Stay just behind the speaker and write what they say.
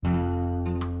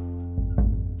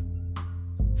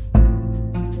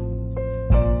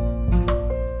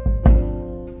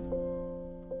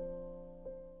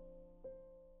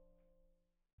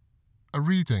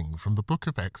reading from the book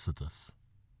of Exodus.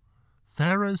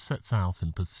 Pharaoh sets out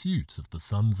in pursuit of the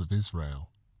sons of Israel.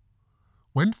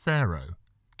 When Pharaoh,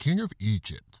 king of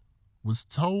Egypt, was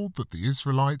told that the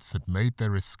Israelites had made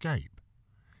their escape,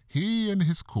 he and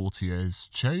his courtiers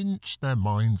changed their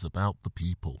minds about the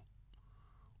people.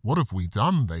 "What have we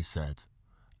done?" they said,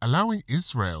 "allowing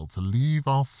Israel to leave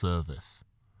our service?"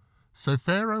 So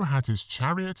Pharaoh had his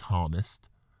chariot harnessed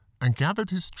and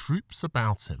gathered his troops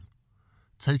about him,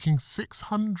 taking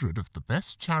 600 of the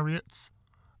best chariots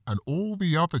and all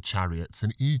the other chariots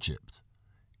in Egypt,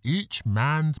 each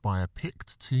manned by a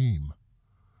picked team.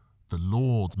 The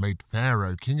Lord made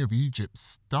Pharaoh, king of Egypt,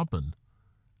 stubborn,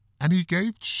 and he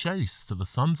gave chase to the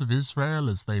sons of Israel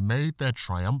as they made their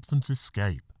triumphant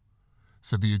escape.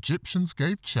 So the Egyptians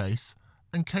gave chase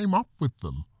and came up with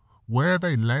them, where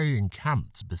they lay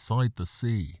encamped beside the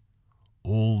sea.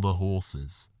 All the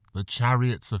horses, the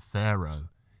chariots of Pharaoh,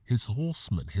 his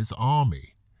horsemen, his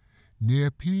army, near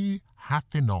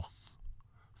Pi-Hathinoth,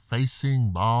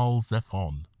 facing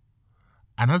Baal-zephon.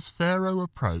 And as Pharaoh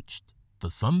approached, the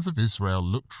sons of Israel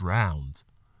looked round,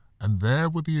 and there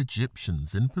were the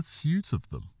Egyptians in pursuit of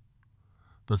them.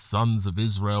 The sons of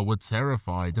Israel were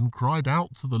terrified and cried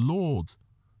out to the Lord.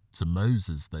 To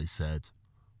Moses they said,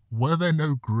 "Were there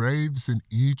no graves in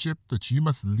Egypt that you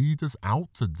must lead us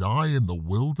out to die in the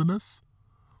wilderness?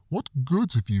 What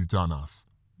good have you done us,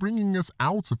 bringing us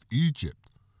out of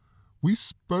Egypt? We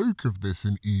spoke of this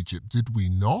in Egypt, did we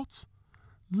not?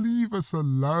 Leave us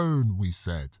alone," we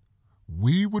said.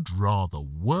 "We would rather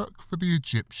work for the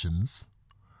Egyptians.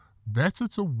 Better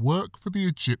to work for the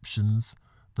Egyptians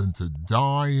than to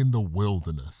die in the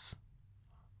wilderness."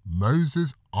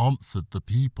 Moses answered the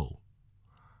people,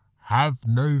 "Have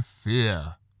no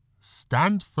fear,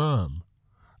 stand firm,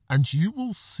 and you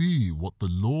will see what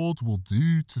the Lord will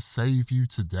do to save you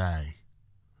today.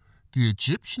 The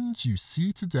Egyptians you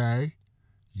see today,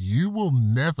 you will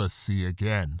never see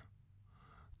again.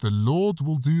 The Lord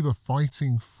will do the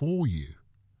fighting for you.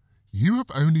 You have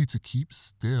only to keep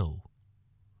still."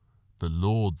 The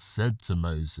Lord said to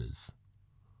Moses,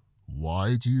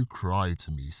 "Why do you cry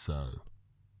to me so?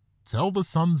 Tell the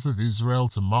sons of Israel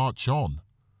to march on.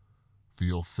 For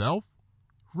yourself,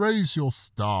 raise your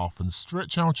staff and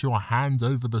stretch out your hand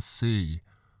over the sea,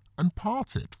 and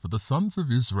part it for the sons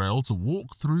of Israel to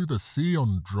walk through the sea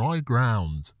on dry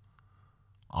ground.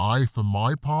 I, for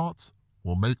my part,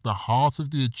 will make the heart of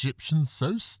the Egyptians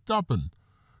so stubborn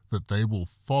that they will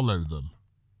follow them.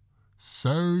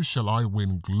 So shall I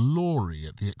win glory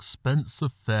at the expense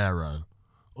of Pharaoh,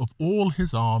 of all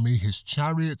his army, his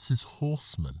chariots, his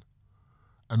horsemen.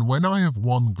 And when I have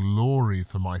won glory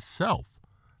for myself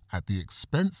at the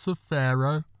expense of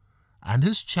Pharaoh and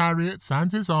his chariots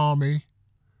and his army,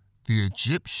 the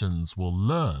Egyptians will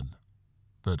learn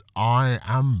that I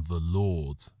am the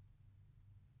Lord."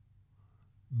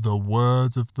 The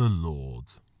word of the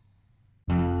Lord.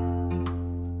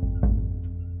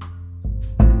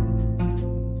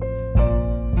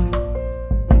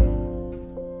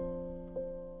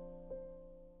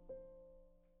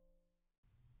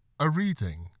 A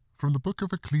reading from the book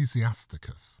of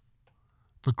Ecclesiasticus.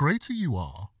 The greater you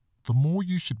are, the more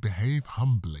you should behave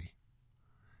humbly.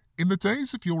 In the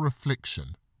days of your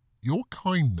affliction, your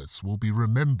kindness will be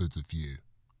remembered of you.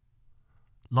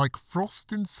 Like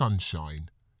frost in sunshine,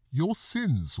 your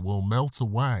sins will melt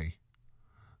away.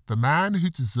 The man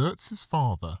who deserts his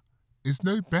father is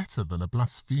no better than a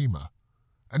blasphemer,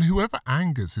 and whoever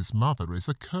angers his mother is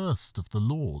accursed of the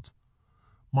Lord.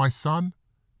 My son,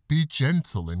 be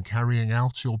gentle in carrying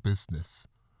out your business,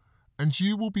 and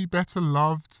you will be better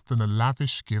loved than a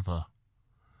lavish giver.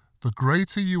 The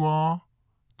greater you are,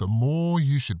 the more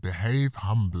you should behave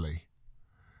humbly,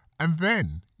 and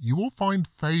then you will find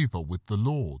favor with the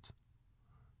Lord.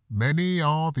 Many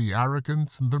are the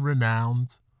arrogant and the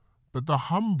renowned, but the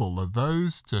humble are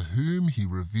those to whom he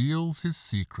reveals his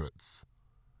secrets.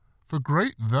 For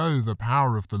great though the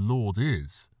power of the Lord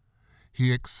is,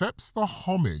 he accepts the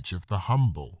homage of the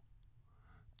humble.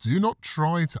 Do not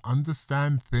try to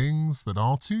understand things that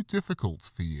are too difficult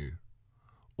for you,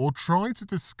 or try to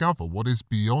discover what is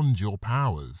beyond your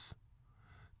powers.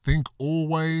 Think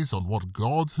always on what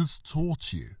God has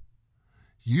taught you.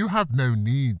 You have no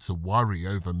need to worry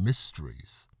over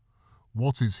mysteries.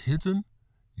 What is hidden,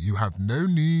 you have no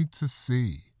need to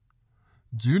see.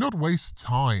 Do not waste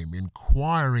time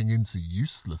inquiring into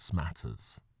useless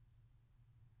matters.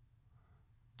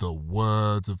 The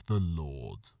word of the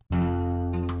Lord.